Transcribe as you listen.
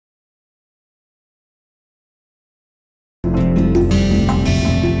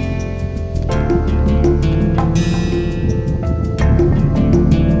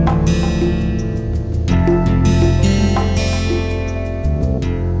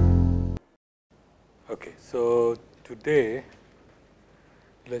So, today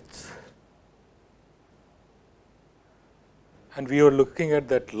and we were looking at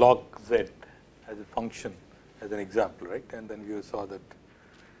that log z as a function as an example, right, and then we saw that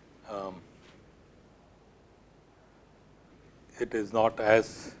it is not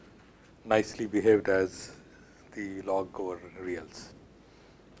as nicely behaved as the log over reals.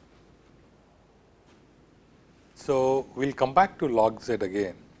 So, we will come back to log z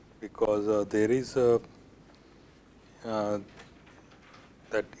again, because there is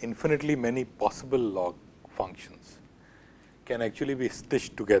that infinitely many possible log functions can actually be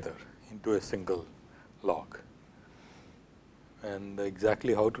stitched together into a single log, and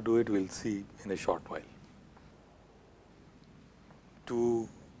exactly how to do it we will see in a short while. To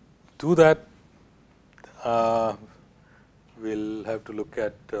do that, we will have to look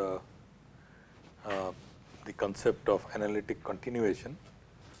at the concept of analytic continuation,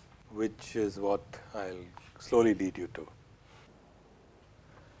 which is what I will slowly lead you to.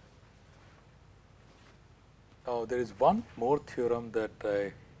 Now, there is one more theorem that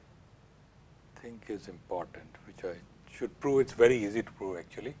I think is important, which I should prove. It is very easy to prove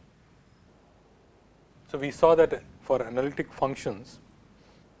actually. So, we saw that for analytic functions,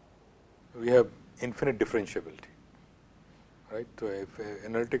 we have infinite differentiability, right. So, if an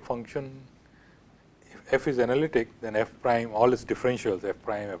analytic function, if f is analytic, then f prime, all its differentials, f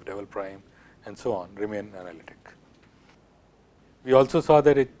prime, f double prime, and so on, remain analytic. We also saw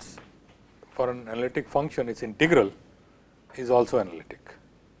that it's for an analytic function, its integral is also analytic.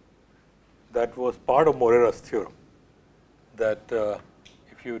 That was part of Morera's theorem, that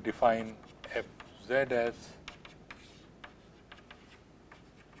if you define f z as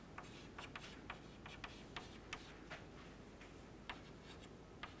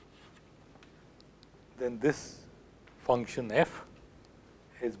then this function f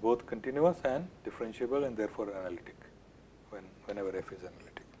is both continuous and differentiable, and therefore analytic whenever f is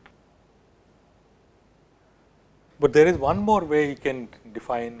analytic. But there is one more way you can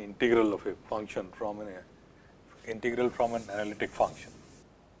define integral of a function from an analytic function,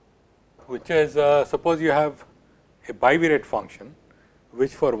 which is suppose you have a bivariate function,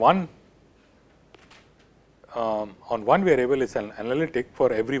 which for one on one variable is an analytic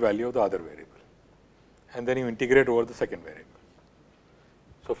for every value of the other variable, and then you integrate over the second variable.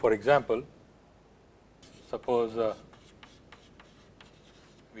 So, for example, suppose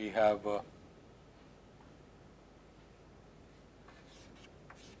we have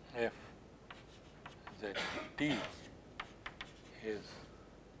f z t is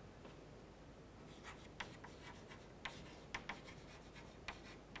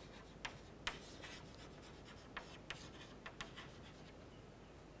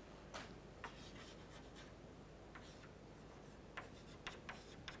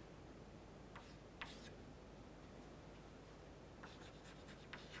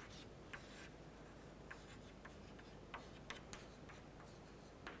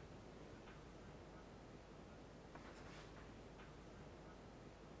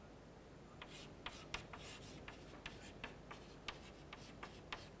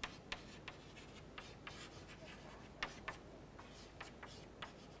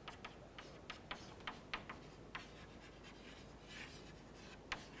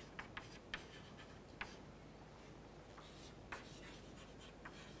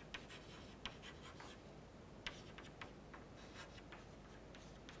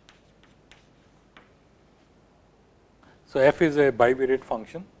so f is a bivariate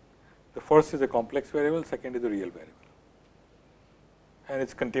function. The first is a complex variable, second is a real variable, and it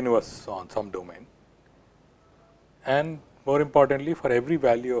is continuous on some domain. And more importantly, for every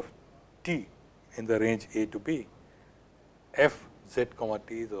value of t in the range a to b, f z comma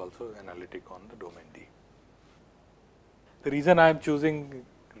t is also analytic on the domain D. The reason I am choosing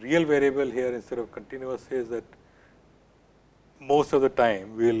real variable here instead of continuous is that most of the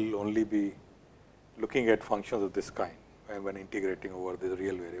time we will only be looking at functions of this kind when integrating over the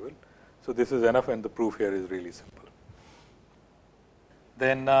real variable. So, this is enough, and the proof here is really simple.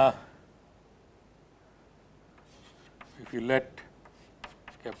 Then if you let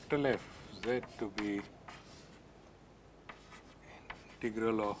capital F z to be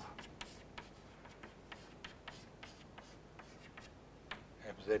integral of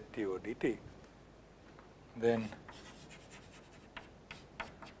f z t over dt, then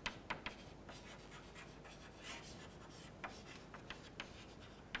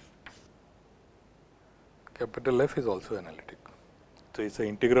capital F is also analytic. So, it is the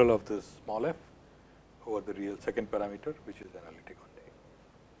integral of this small f over the real second parameter, which is analytic on D.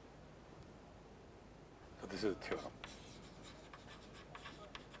 So, this is the theorem.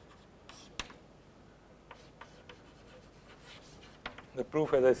 The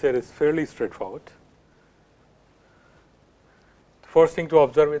proof, as I said, is fairly straightforward. The first thing to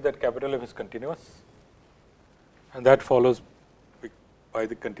observe is that capital F is continuous, and that follows by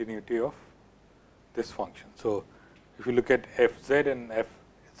the continuity of this function. So, if you look at f z and f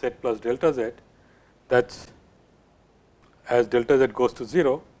z plus delta z, that is as delta z goes to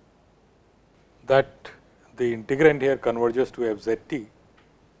 0, that the integrand here converges to f z t,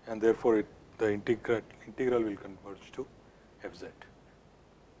 and therefore, the integral will converge to f z.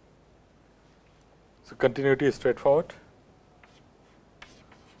 So, continuity is straightforward.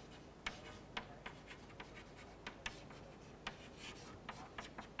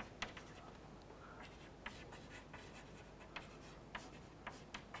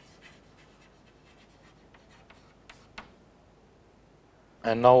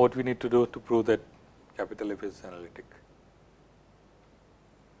 And now, what we need to do to prove that capital F is analytic.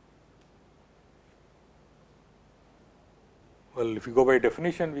 Well, if we go by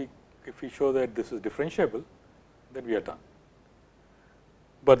definition, if we show that this is differentiable, then we are done.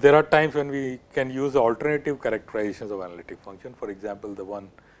 But there are times when we can use alternative characterizations of analytic function. For example, the one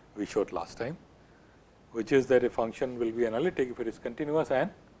we showed last time, which is that a function will be analytic if it is continuous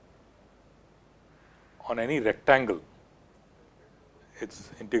and on any rectangle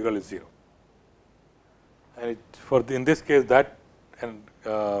its integral is 0. And in this case, that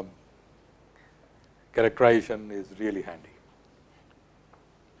characterization is really handy.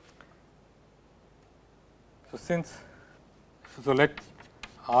 So let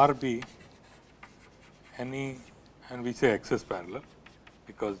R be any, and we say X is parallel,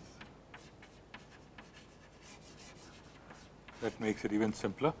 because that makes it even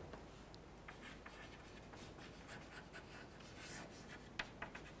simpler.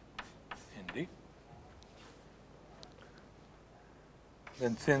 Indeed.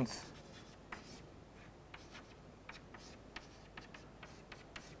 Then since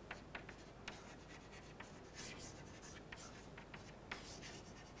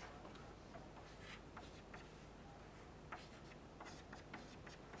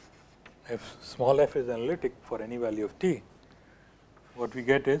if small f is analytic for any value of t, what we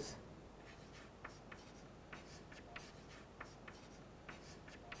get is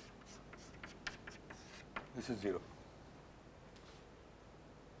this is 0.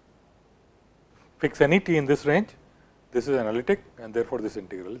 Fix any t in this range, this is analytic, and therefore, this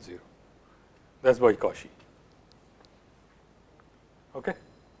integral is 0. That is by Cauchy. Okay?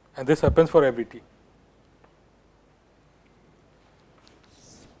 And this happens for every t.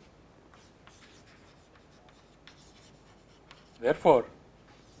 Therefore,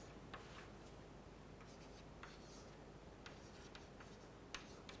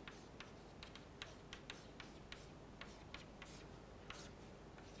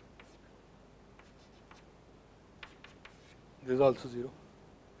 this is also 0.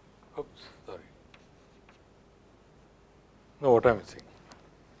 Oops, sorry. No, what I am saying?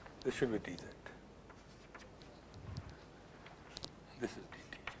 This should be dz. This is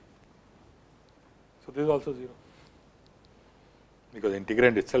dt. So, this is also 0, because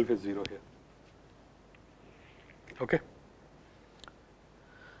integrand itself is 0 here. Okay.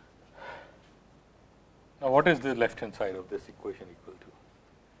 Now, what is the left hand side of this equation equal to?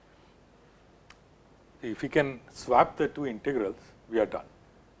 If we can swap the two integrals, we are done.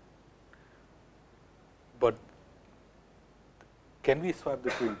 But can we swap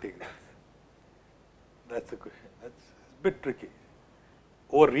the two integrals? That is the question. That is a bit tricky.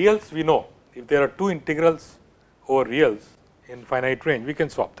 Over reals, we know if there are two integrals over reals in finite range, we can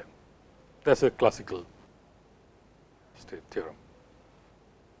swap them. That is a classical state theorem.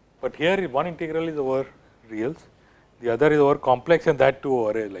 But here, one integral is over reals, the other is over complex, and that too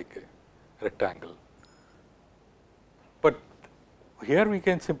over like a rectangle. But here we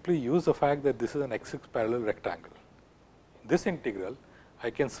can simply use the fact that this is an x parallel rectangle. This integral I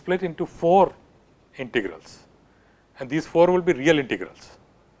can split into 4 integrals, and these 4 will be real integrals.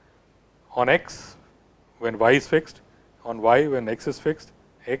 On x when y is fixed, on y when x is fixed,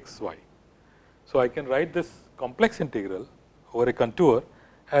 x, y. So, I can write this complex integral over a contour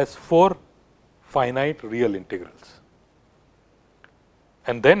as 4 finite real integrals,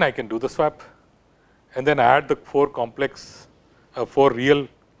 and then I can do the swap, and then add the 4 complex 4 real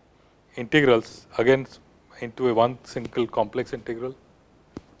integrals again into a one single complex integral,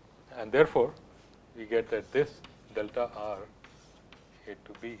 and therefore, we get that this delta r a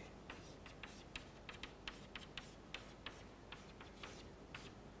to b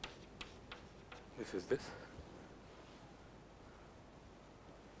this is this,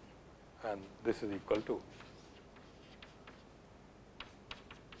 and this is equal to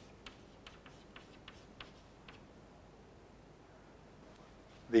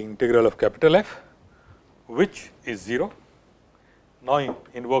the integral of capital F, which is 0. Now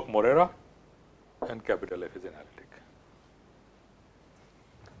invoke Morera, and capital F is analytic.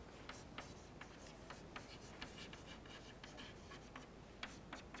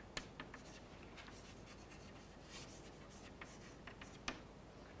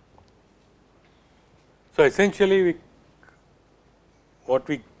 So essentially, what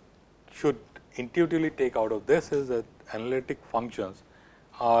we should intuitively take out of this is that analytic functions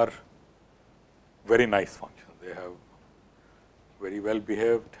are very nice functions. They have very well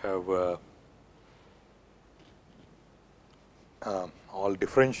behaved, have all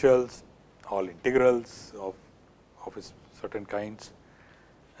differentials, all integrals of certain kinds,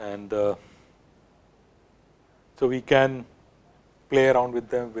 and so we can play around with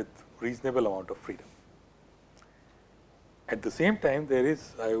them with reasonable amount of freedom. At the same time,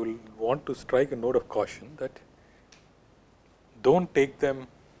 I will want to strike a note of caution that don't take them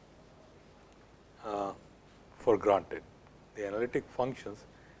for granted. The analytic functions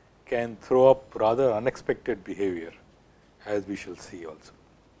can throw up rather unexpected behavior, as we shall see also.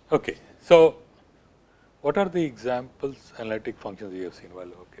 Okay, so what are the examples analytic functions we have seen?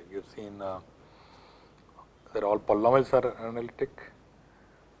 Well, okay, we have seen that all polynomials are analytic,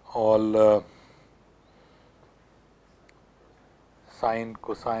 all sine,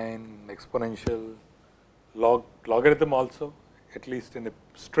 cosine, exponential, logarithm also, at least in a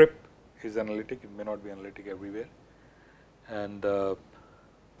strip, is analytic. It may not be analytic everywhere. And we didn't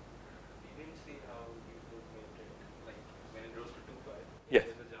see how you could make it, like when it goes to 2 pi, yes,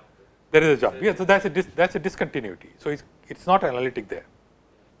 there is a jump. there is a jump. Yes, so that's a discontinuity. So it's not analytic there.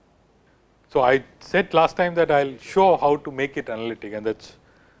 So I said last time that I'll show how to make it analytic, and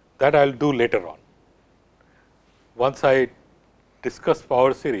that I'll do later on. Once I discuss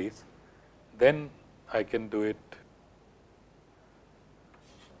power series, then I can do it,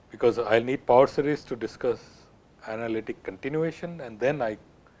 because I'll need power series to discuss analytic continuation, and then I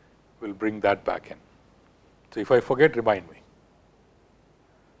will bring that back in. So if I forget, remind me.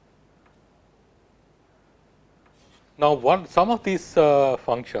 Now, some of these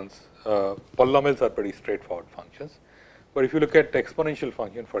functions, polynomials are pretty straightforward functions, but if you look at exponential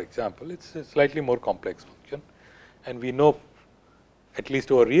function, for example, it's a slightly more complex function, and we know, at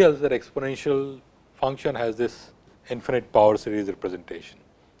least over reals, that exponential function has this infinite power series representation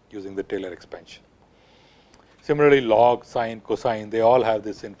using the Taylor expansion. Similarly, log, sine, cosine, they all have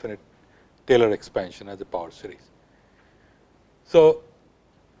this infinite Taylor expansion as a power series. So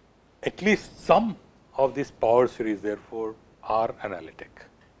at least some of these power series, therefore, are analytic.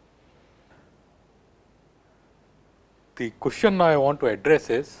 The question I want to address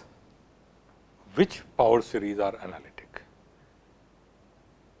is, which power series are analytic?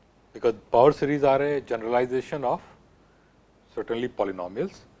 Because power series are a generalization of certainly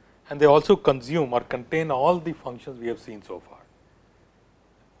polynomials, and they also consume or contain all the functions we have seen so far,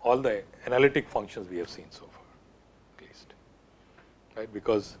 all the analytic functions we have seen so far, at least, right?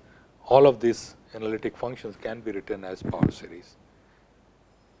 Because all of these analytic functions can be written as power series.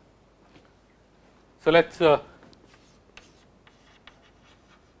 So let's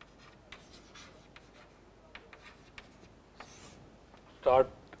start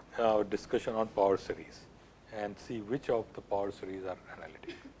our discussion on power series and see which of the power series are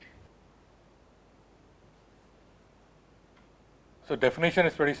analytic. So definition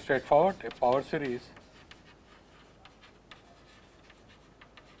is pretty straightforward. A power series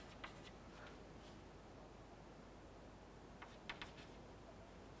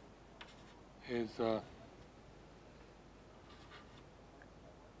is the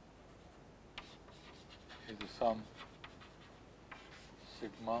sum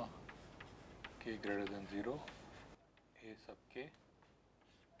sigma k greater than 0, a sub k,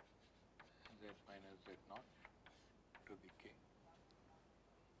 z minus z naught to the k.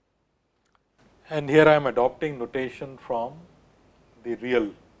 And here I am adopting notation from the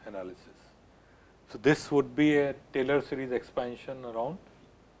real analysis. So this would be a Taylor series expansion around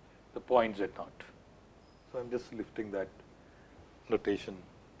the point z naught. So I am just lifting that notation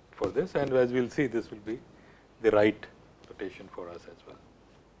for this, and as we will see, this will be the right notation for us as well.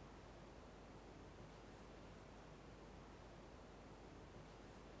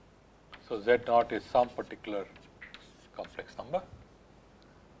 So z naught is some particular complex number.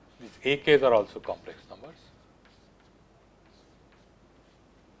 These AKs are also complex numbers.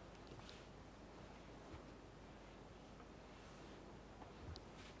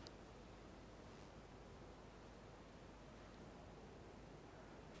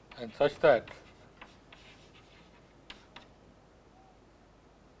 And such that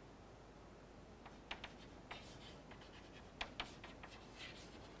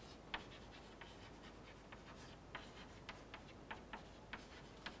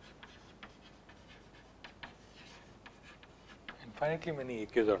finitely many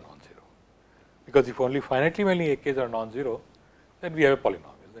AKs are non-zero, because if only finitely many AKs are non-zero, then we have a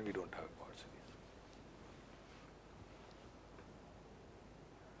polynomial, then we do not have a power series.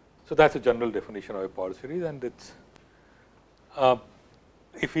 So, that is a general definition of a power series, and it is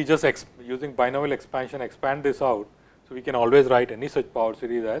if we just using binomial expansion expand this out. So, we can always write any such power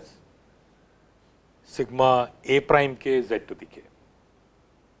series as sigma a prime k z to the k.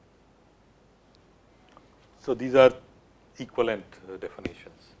 So, these are equivalent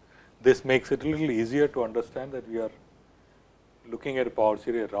definitions. This makes it a little easier to understand that we are looking at a power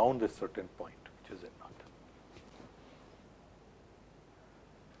series around this certain point, which is Z naught.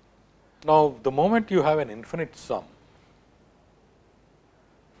 Now, the moment you have an infinite sum,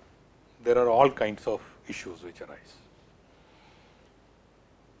 there are all kinds of issues which arise.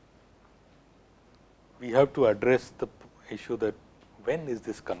 We have to address the issue that when is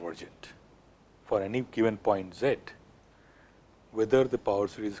this convergent for any given point Z, whether the power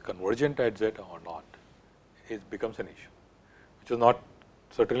series is convergent at Z or not, it becomes an issue, which is not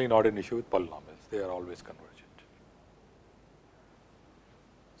certainly not an issue with polynomials, they are always convergent.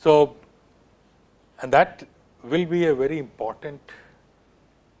 So, and that will be a very important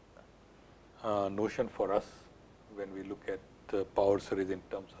notion for us when we look at the power series in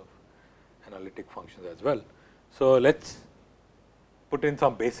terms of analytic functions as well. So, let us put in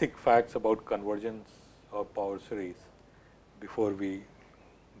some basic facts about convergence of power series before we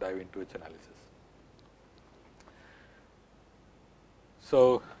dive into its analysis.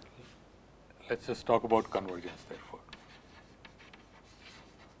 So, let us just talk about convergence therefore.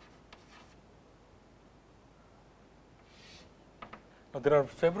 Now, there are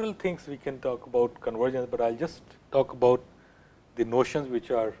several things we can talk about convergence, but I will just talk about the notions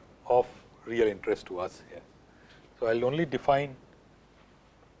which are of real interest to us here. So, I will only define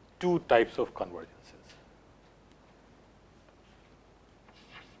two types of convergences.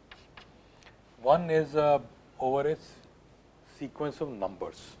 One is over a sequence of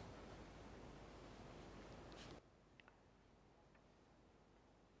numbers.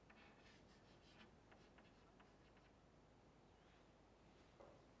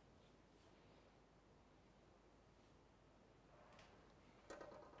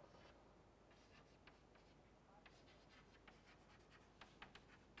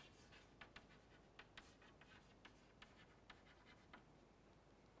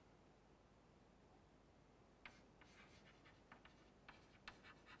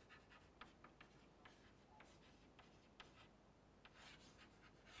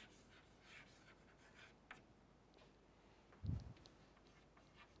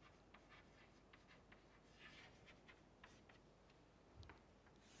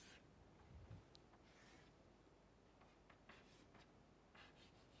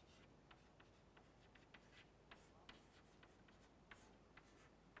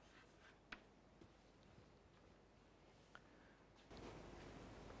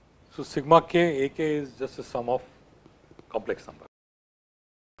 So, sigma k, ak is just a sum of complex numbers.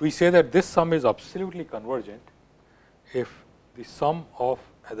 We say that this sum is absolutely convergent if the sum of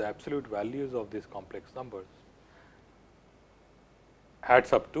the absolute values of these complex numbers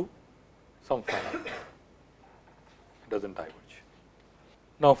adds up to some finite, does not diverge.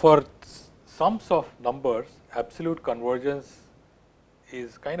 Now, for sums of numbers, absolute convergence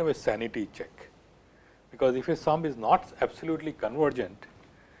is kind of a sanity check, because if a sum is not absolutely convergent,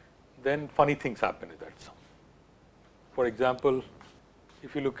 then funny things happen with that sum. For example,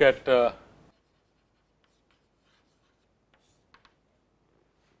 if you look at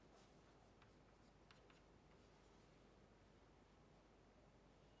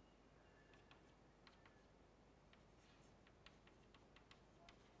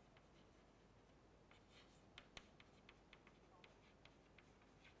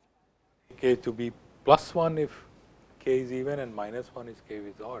k to be plus 1 if k is even and minus 1 if k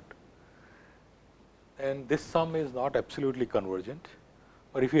is odd, and this sum is not absolutely convergent,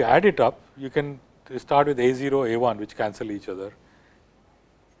 but if you add it up, you can start with a0, a1 which cancel each other,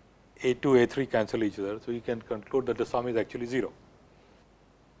 a2, a3 cancel each other. So, you can conclude that the sum is actually 0.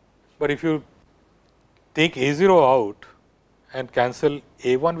 But if you take a0 out and cancel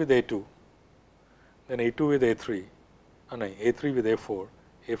a1 with a2, then a2 with a3, a3 with a4,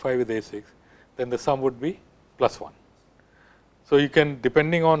 a5 with a6, then the sum would be plus 1. So, you can,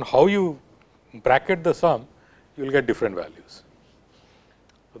 depending on how you bracket the sum, you will get different values.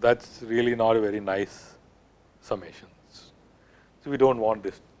 So, that is really not a very nice summation. So, we do not want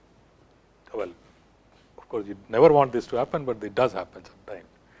this, well, of course, you never want this to happen, but it does happen sometimes,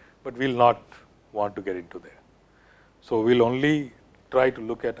 but we will not want to get into there. So, we will only try to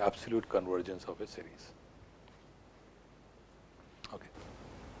look at absolute convergence of a series.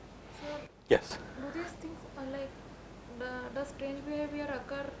 Yes. Do these things does strange behavior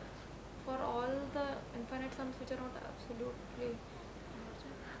occur for all the infinite sums which are not absolutely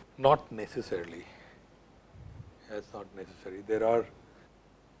convergent? Not necessarily. That's not necessary. There are,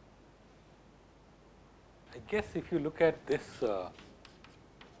 I guess, if you look at this,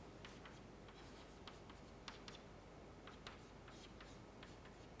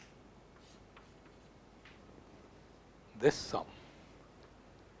 this sum,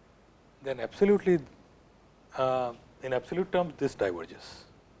 then absolutely, in absolute terms, this diverges.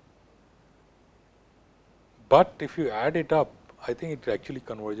 But if you add it up, I think it actually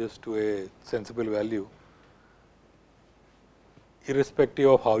converges to a sensible value, irrespective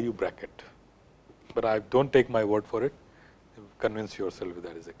of how you bracket. But I don't take my word for it. Convince yourself if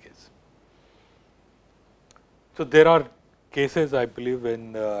that is the case. So there are cases, I believe,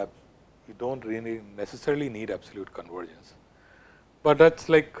 when you don't really necessarily need absolute convergence. But that's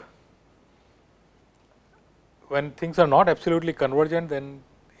like when things are not absolutely convergent, then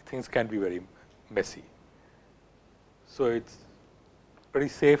things can be very messy. So it's pretty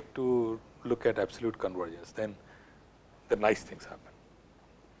safe to look at absolute convergence. Then the nice things happen.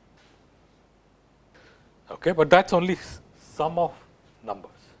 Okay, but that's only sum of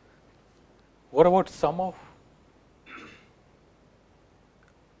numbers. What about sum of?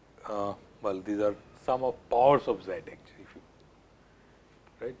 Well, these are sum of powers of z actually,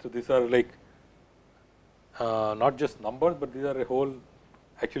 right? So these are like not just numbers, but these are a whole.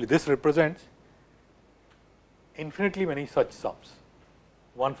 Actually, this represents infinitely many such sums,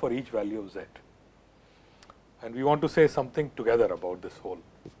 one for each value of z. And we want to say something together about this whole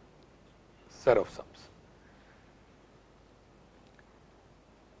set of sums.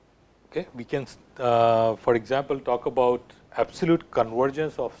 Okay, we can, for example, talk about absolute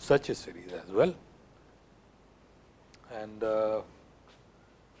convergence of such a series as well. And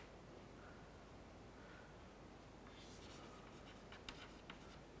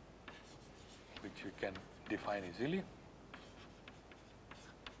which you can define easily.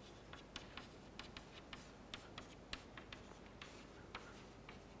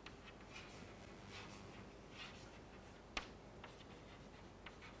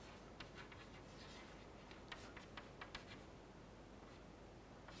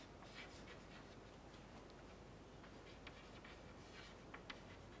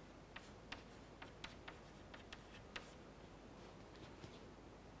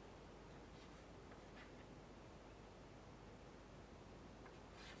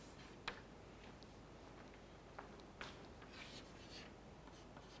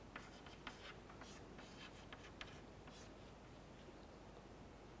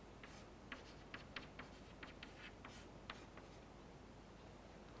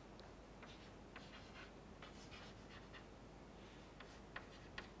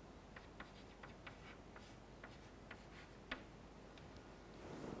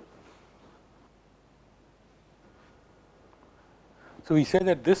 So we say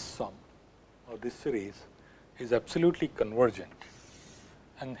that this sum or this series is absolutely convergent,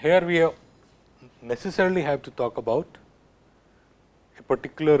 and here we necessarily have to talk about a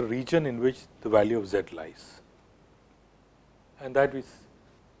particular region in which the value of z lies, and that is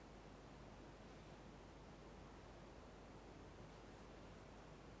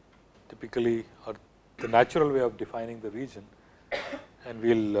typically or the natural way of defining the region, and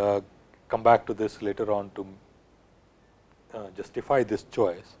we will come back to this later on to justify this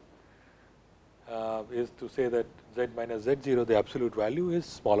choice, is to say that z minus z0, the absolute value is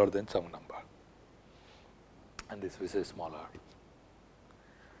smaller than some number, and this we say small r.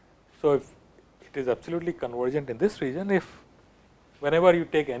 So if it is absolutely convergent in this region, if whenever you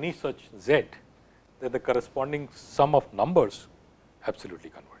take any such z, then the corresponding sum of numbers absolutely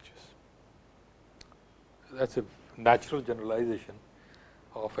converges. So that's a natural generalization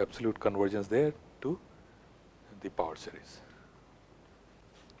of absolute convergence there to the power series.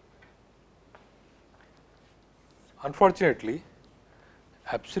 Unfortunately,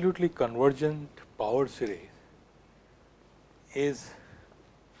 absolutely convergent power series is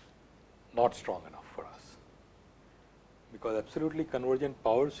not strong enough for us, because absolutely convergent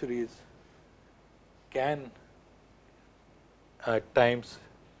power series can at times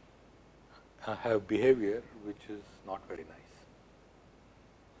have behavior which is not very nice.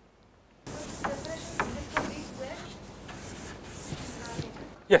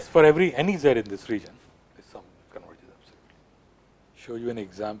 Yes, for any z in this region, this sum converges absolutely. Show you an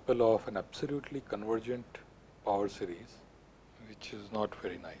example of an absolutely convergent power series, which is not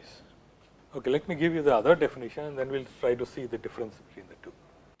very nice. Okay, let me give you the other definition, and then we'll try to see the difference between the two.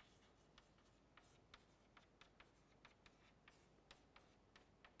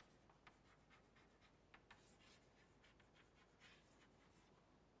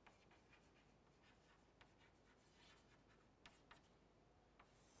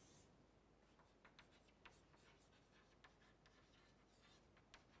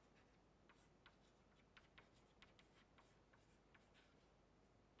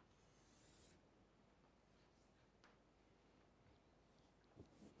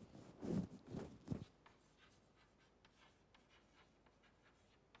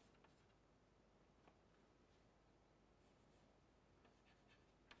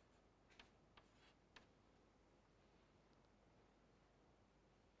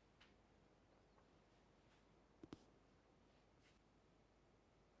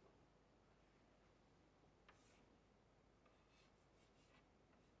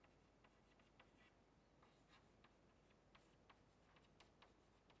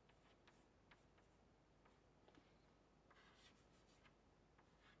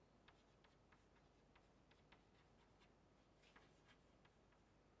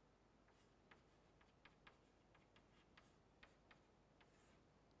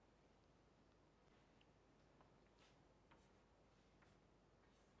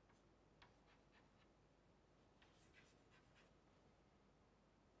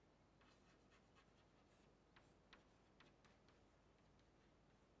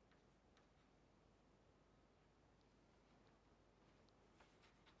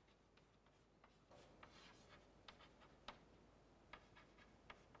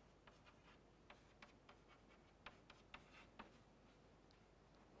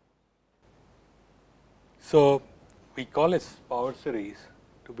 So, we call its power series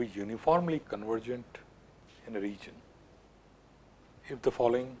to be uniformly convergent in a region if the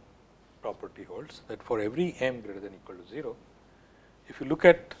following property holds, that for every m greater than or equal to 0, if you look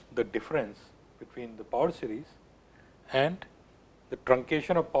at the difference between the power series and the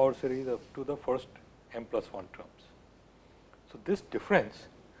truncation of power series up to the first m plus 1 terms. So, this difference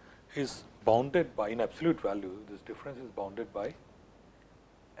is bounded by, in absolute value, this difference is bounded by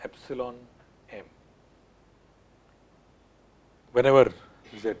epsilon m whenever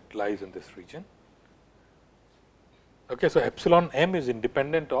z lies in this region. Okay, so, epsilon m is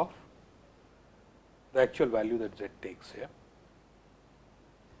independent of the actual value that z takes here.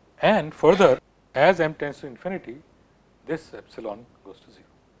 And further, as m tends to infinity, this epsilon goes to 0.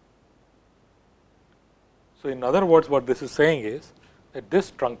 So, in other words, what this is saying is that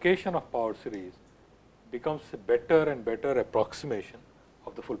this truncation of power series becomes a better and better approximation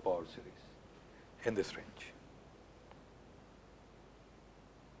of the full power series in this range.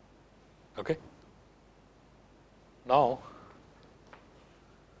 Okay. Now,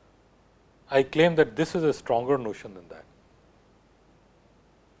 I claim that this is a stronger notion than that.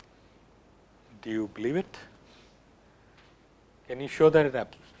 Do you believe it? Can you show that an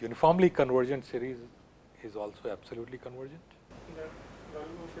uniformly convergent series is also absolutely convergent? That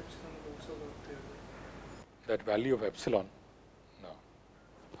value of epsilon is also work there. That value of epsilon, no.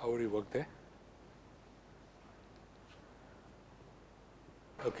 How would you work there?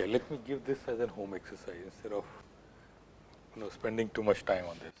 Okay, let me give this as a home exercise instead of spending too much time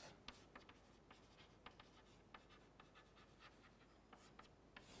on this.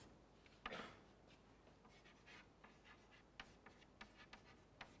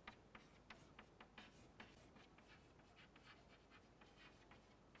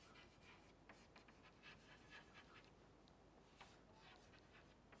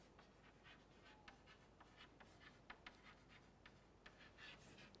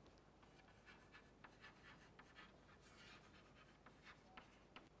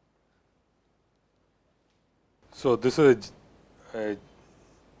 So, this is a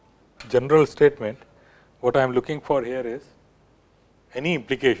general statement. What I am looking for here is any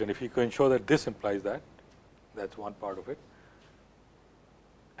implication. If you can show that this implies that, that is one part of it,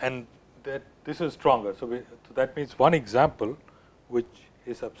 and that this is stronger. So, that means one example which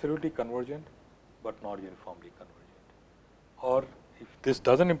is absolutely convergent, but not uniformly convergent. Or if this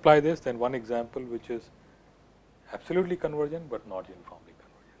does not imply this, then one example which is absolutely convergent, but not uniformly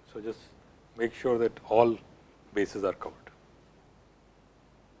convergent. So, just make sure that all bases are covered.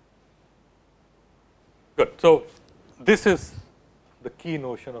 Good. So, this is the key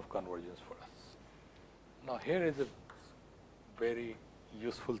notion of convergence for us. Now, here is a very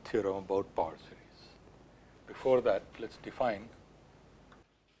useful theorem about power series. Before that, let us define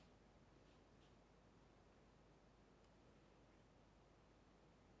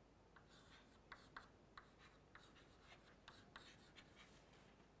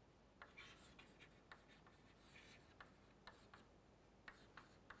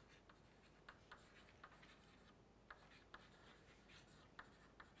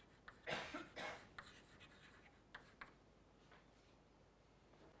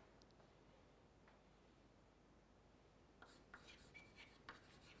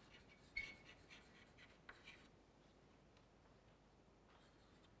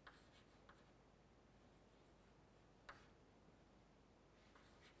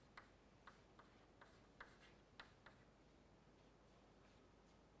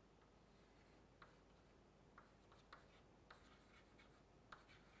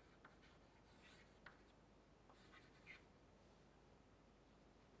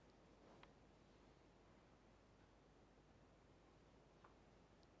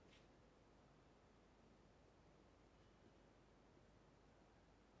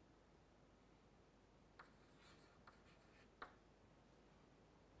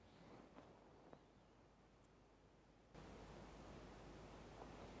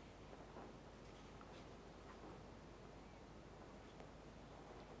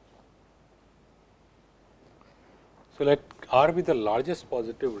So, let R be the largest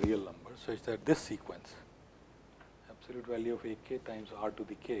positive real number such that this sequence, absolute value of a k times R to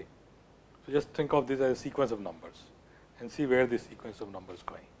the k. So, just think of this as a sequence of numbers and see where this sequence of numbers is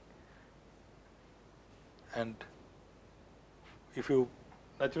going. And if you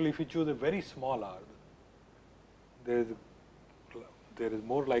naturally, if you choose a very small r, there is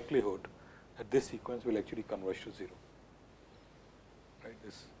more likelihood that this sequence will actually converge to 0. Right?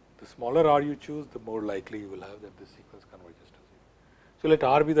 The smaller r you choose, the more likely you will have that this sequence converges to 0. So, let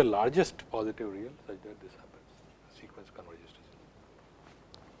R be the largest positive real such that this happens, the sequence converges to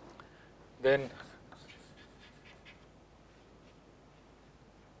 0. Then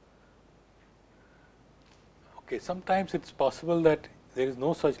Okay, sometimes it is possible that there is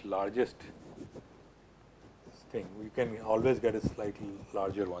no such largest thing. We can always get a slightly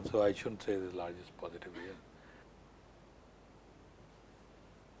larger one. So, I should not say the largest positive here.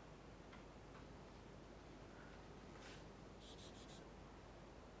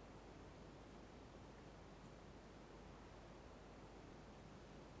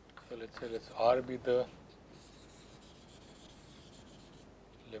 So, let us say let R be the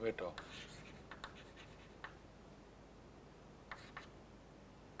limit of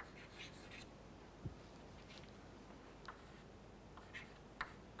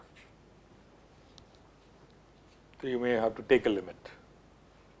so you may have to take a limit.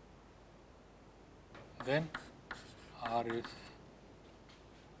 Then R is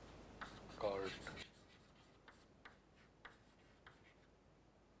called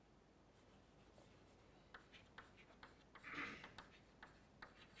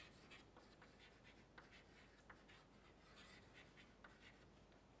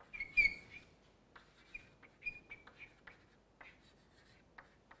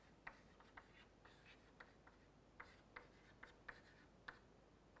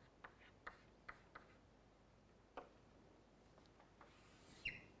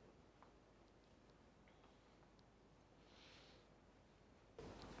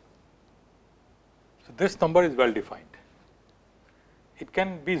so this number is well defined. It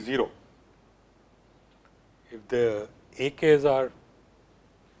can be 0 if the AKs are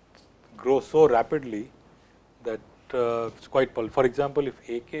grow so rapidly that it's quite possible. For example, if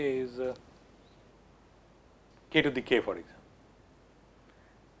AK is k to the k, for example,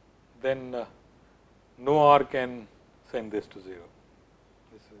 then no R can send this to 0.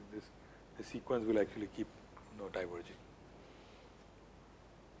 The sequence will actually keep diverging.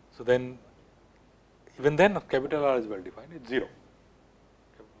 So then, even then, capital R is well defined. It's 0.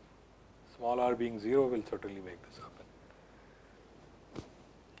 Small r being 0 will certainly make this happen.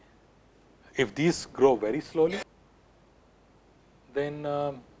 If these grow very slowly, then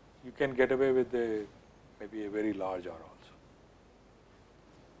you can get away with maybe a very large R also.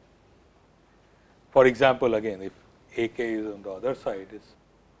 For example, again, if AK is on the other side is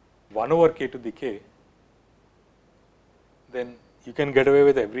 1 over k to the k, then you can get away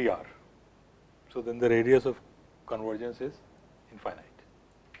with every R. So then the radius of convergence is infinite.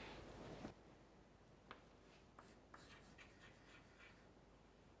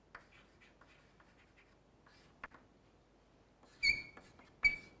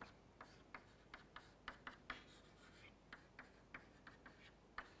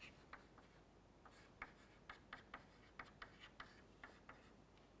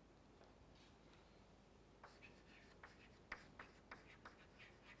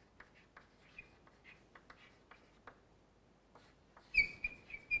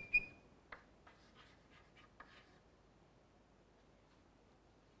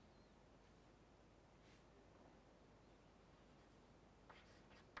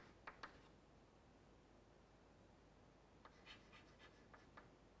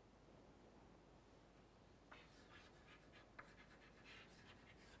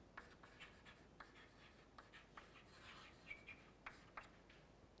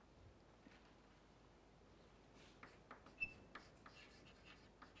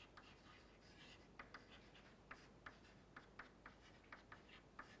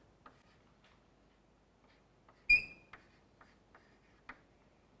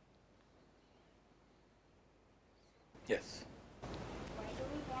 Yes. Why do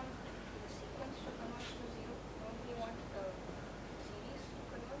we want the sequence to converge to 0? Don't we want the series to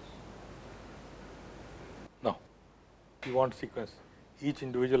converge? No. You want sequence. Each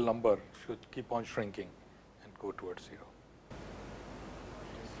individual number should keep on shrinking and go towards 0. What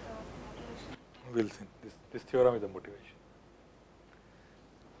is the motivation? We will see. This theorem is the motivation.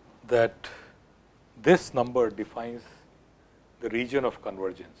 That this number defines the region of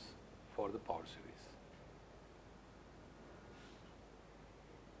convergence for the power series.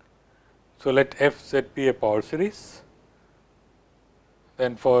 So, let Fz be a power series,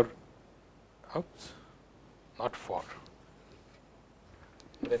 then for, not for,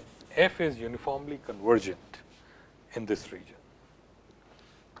 then F is uniformly convergent in this region,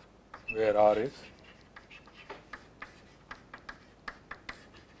 where R is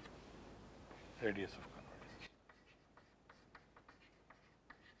radius of convergence.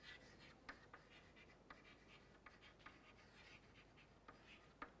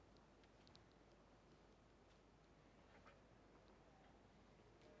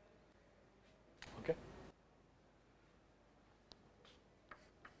 Okay.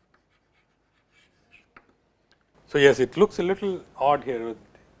 So, yes, it looks a little odd here with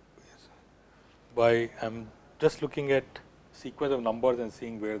by I am just looking at sequence of numbers and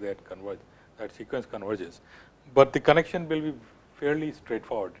seeing where that converge, that sequence converges. But the connection will be fairly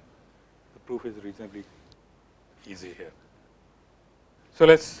straightforward. The proof is reasonably easy here. So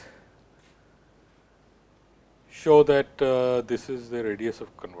let's show that this is the radius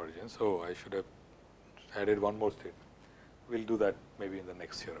of convergence. So I should have added one more statement. We'll do that maybe in the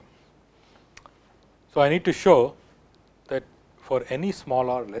next theorem. So I need to show that for any small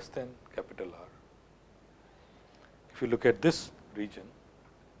r less than capital R, if you look at this region,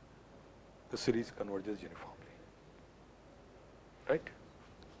 the series converges uniformly, right?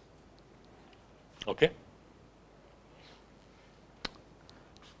 Okay.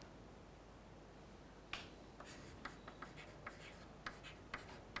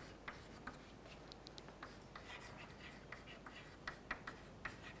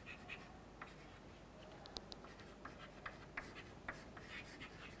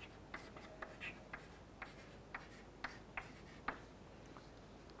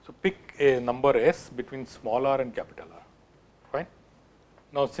 So pick a number s between small r and capital R, fine.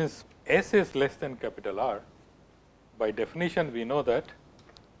 Now since s is less than capital R, by definition we know that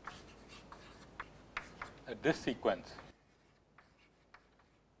at this sequence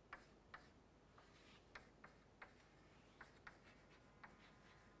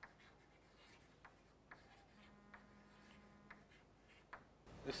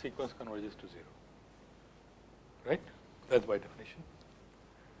this sequence converges to 0, right? That's by definition.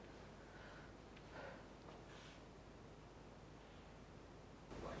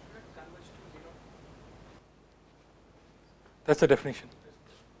 Why should it converge to 0? That's the definition.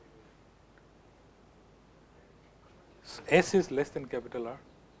 S is less than capital R.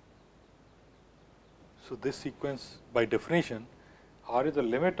 So this sequence by definition, R is the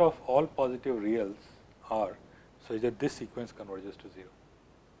limit of all positive reals R such that this sequence converges to 0.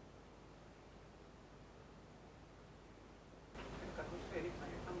 It converges to any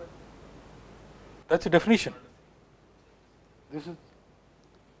finite number. That's a definition. This is,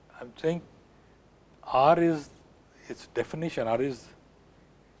 I'm saying R is its definition. R is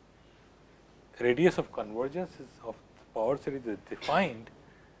radius of convergence is of the power series is defined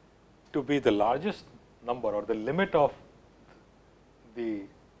to be the largest number or the limit of the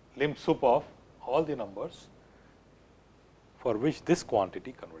lim sup of all the numbers for which this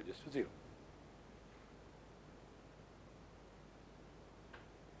quantity converges to 0.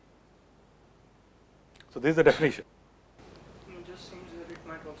 So this is the definition. It just seems that it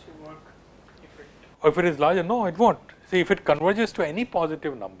might also work if it. Or if it is larger, no, it won't. See, if it converges to any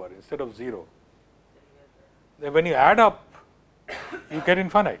positive number instead of 0, then when you add up, you get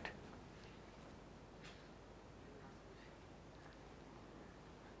infinite.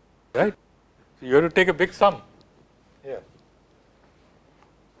 Right? So you have to take a big sum. Yeah.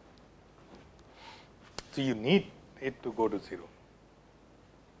 So you need it to go to 0.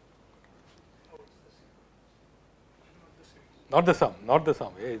 Oh, it's the same. Not the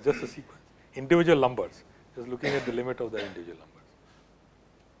sum. Yeah, it's just a sequence. Individual numbers. Just looking at the limit of the individual numbers.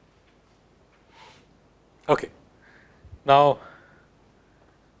 Okay. Now,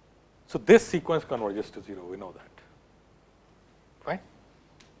 so this sequence converges to 0. We know that. Fine.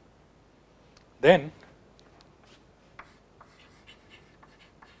 Then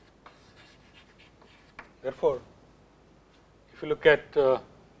therefore, if you look at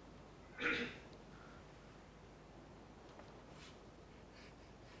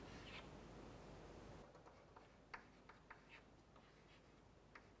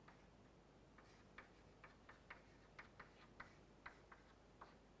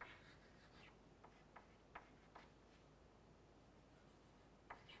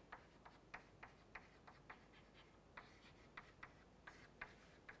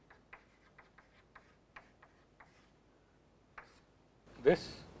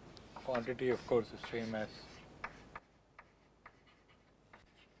this quantity, of course, is same as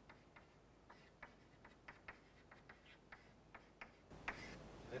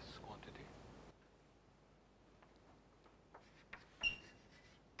this quantity.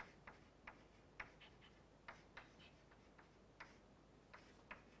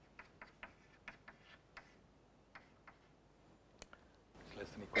 It's less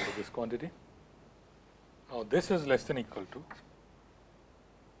than equal to this quantity. Now this is less than equal to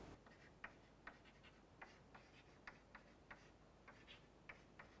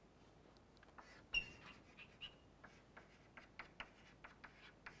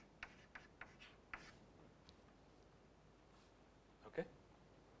okay.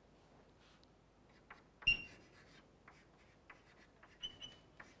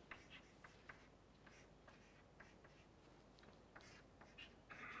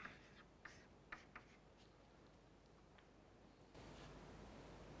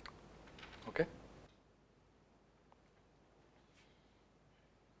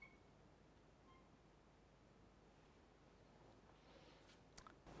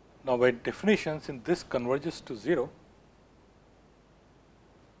 Now, by definition, since this converges to 0,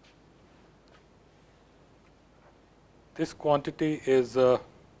 this quantity is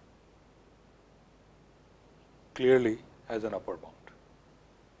clearly has an upper bound.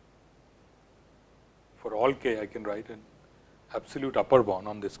 For all k, I can write an absolute upper bound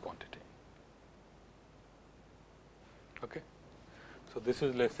on this quantity. Okay. So, this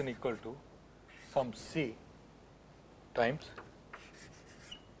is less than equal to some c times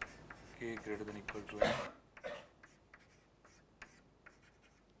k greater than equal to n.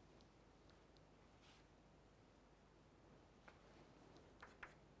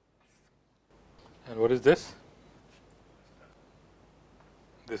 And what is this?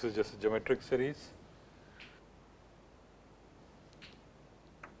 This is just a geometric series.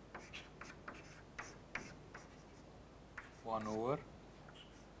 One over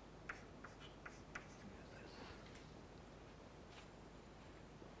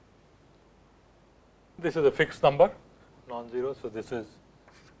this is a fixed number, non-zero. So, this is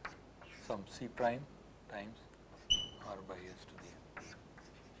some c prime times r by s to the n.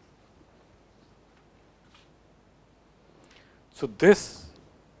 So, this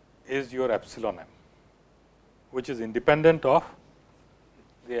is your epsilon m, which is independent of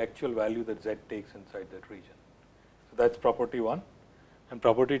the actual value that z takes inside that region. So, that is property 1, and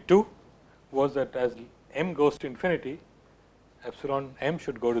property 2 was that as m goes to infinity, epsilon m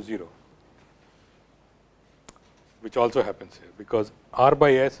should go to 0, which also happens here, because r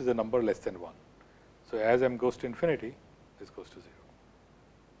by s is a number less than 1. So, as m goes to infinity, this goes to 0.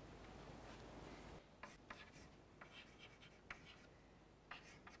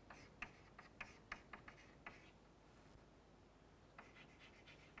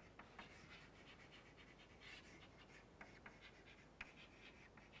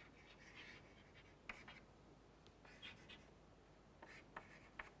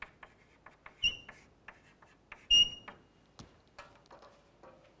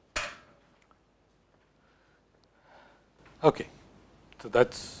 Okay. So,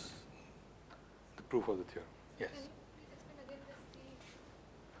 that is the proof of the theorem. Yes. Can you please explain again this C?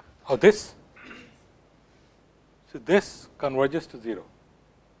 Oh, this? So, this converges to 0.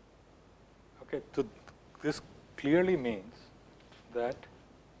 Okay. So, this clearly means that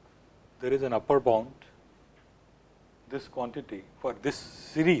there is an upper bound. This quantity for this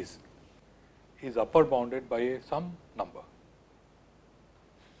series is upper bounded by some number.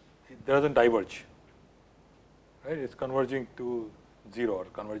 It does not diverge. Right, it is converging to 0 or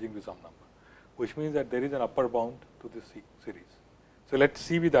converging to some number, which means that there is an upper bound to this series. So, let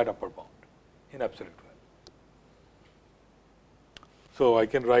C be that upper bound in absolute value. So, I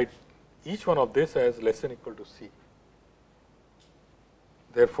can write each one of this as less than or equal to C.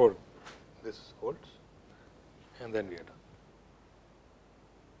 Therefore, this holds, and then we are done.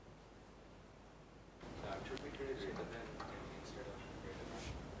 Should be greater than m instead of greater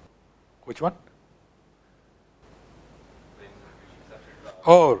than. Which one? Substitute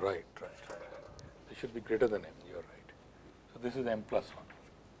Oh, right. It should be greater than m, you are right. So, this is m plus 1.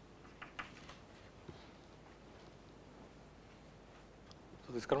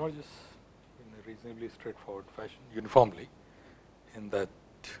 So, this converges in a reasonably straightforward fashion uniformly in that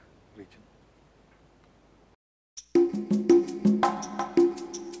region.